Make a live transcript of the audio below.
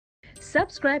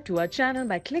Subscribe to our channel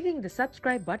by clicking the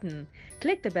subscribe button.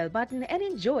 Click the bell button and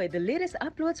enjoy the latest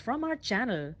uploads from our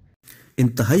channel.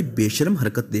 इंतहाई बेशरम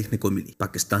हरकत देखने को मिली।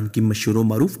 पाकिस्तान की मशहूर व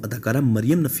मारूफ अदाकारा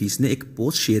मरियम नफीस ने एक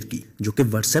पोस्ट शेयर की जो कि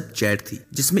व्हाट्सएप चैट थी,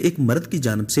 जिसमें एक मर्द की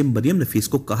जानिब से मरियम नफीस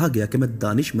को कहा गया कि मैं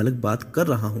दानिश मलिक बात कर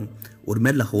रहा हूं और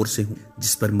मैं लाहौर से हूं।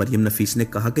 जिस पर मरियम नफीस ने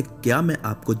कहा कि क्या मैं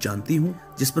आपको जानती हूं,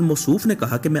 जिस पर मौसूफ ने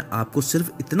कहा कि मैं आपको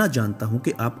सिर्फ इतना जानता हूं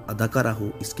कि आप अदाकारा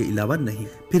हो, इसके अलावा नहीं।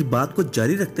 फिर बात को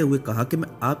जारी रखते हुए कहा कि मैं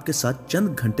आपके साथ चंद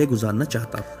घंटे गुजारना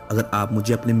चाहता हूं। अगर आप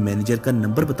मुझे अपने मैनेजर का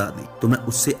नंबर बता दें तो मैं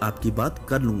उससे आपकी बात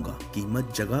कर लूंगा।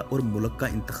 कीमत, जगह और मुल्क का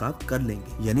इंतखाब कर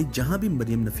लेंगे, यानी जहां भी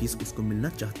मरियम नफीस उसको मिलना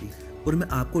चाहती है, और मैं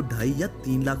आपको 2.5 या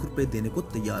 3 लाख रुपए देने को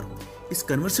तैयार हूँ। इस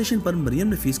कन्वर्सेशन पर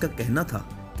मरियम नफीस का कहना था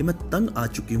कि मैं तंग आ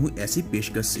चुकी हूँ ऐसी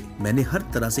पेशकश से। मैंने हर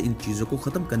तरह से इन चीजों को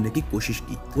खत्म करने की कोशिश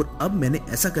की और अब मैंने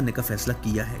ऐसा करने का फैसला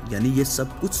किया है, यानी ये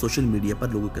सब कुछ सोशल मीडिया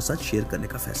पर लोगों के साथ शेयर करने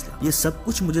का फैसला। ये सब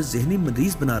कुछ मुझे ज़हनी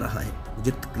मरीज बना रहा है।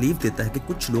 मुझे तकलीफ देता है कि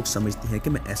कुछ लोग समझते हैं कि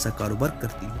मैं ऐसा कारोबार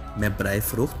करती हूँ। मैं बराए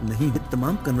फरोख्त नहीं हूँ।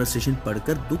 तमाम कन्वर्सेशन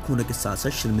पढ़कर दुख होने के साथ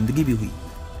साथ शर्मिंदगी भी हुई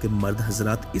कि मर्द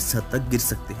हजरात इस हद तक गिर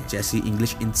सकते हैं। जैसी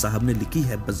इंग्लिश इन साहब ने लिखी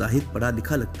है, बज़ाहिर पढ़ा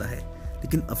लिखा लगता है,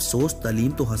 लेकिन अफसोस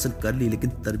तालीम तो हासिल कर ली लेकिन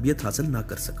तरबियत हासिल ना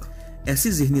कर सका। ऐसी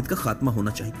ज़हनियत का खात्मा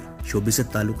होना चाहिए। शोबे से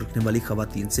ताल्लुक रखने वाली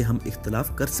खवातीन से हम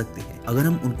इख्तलाफ कर सकते हैं। अगर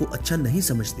हम उनको अच्छा नहीं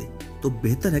समझते तो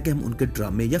बेहतर है कि हम उनके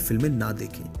ड्रामे या फिल्में ना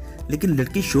देखें, लेकिन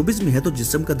लड़की शोबिज में है तो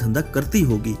जिस्म का धंधा करती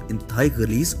होगी। इंतहाई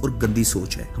गलीज और गंदी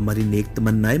सोच है। हमारी नेक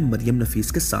तमन्नाएं मरियम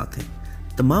नफीस के साथ हैं।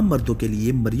 तमाम मर्दों के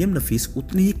लिए मरियम नफीस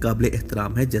उतनी ही काबिल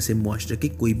एहतराम है जैसे मुआशरे की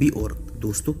कोई भी औरत।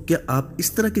 दोस्तों, क्या आप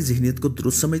इस तरह की ज़हनियत को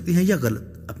दुरुस्त समझते हैं या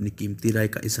गलत? अपनी कीमती राय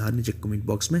का इजहार नीचे कमेंट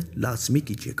बॉक्स में लाजमी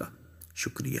कीजिएगा।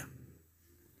 शुक्रिया।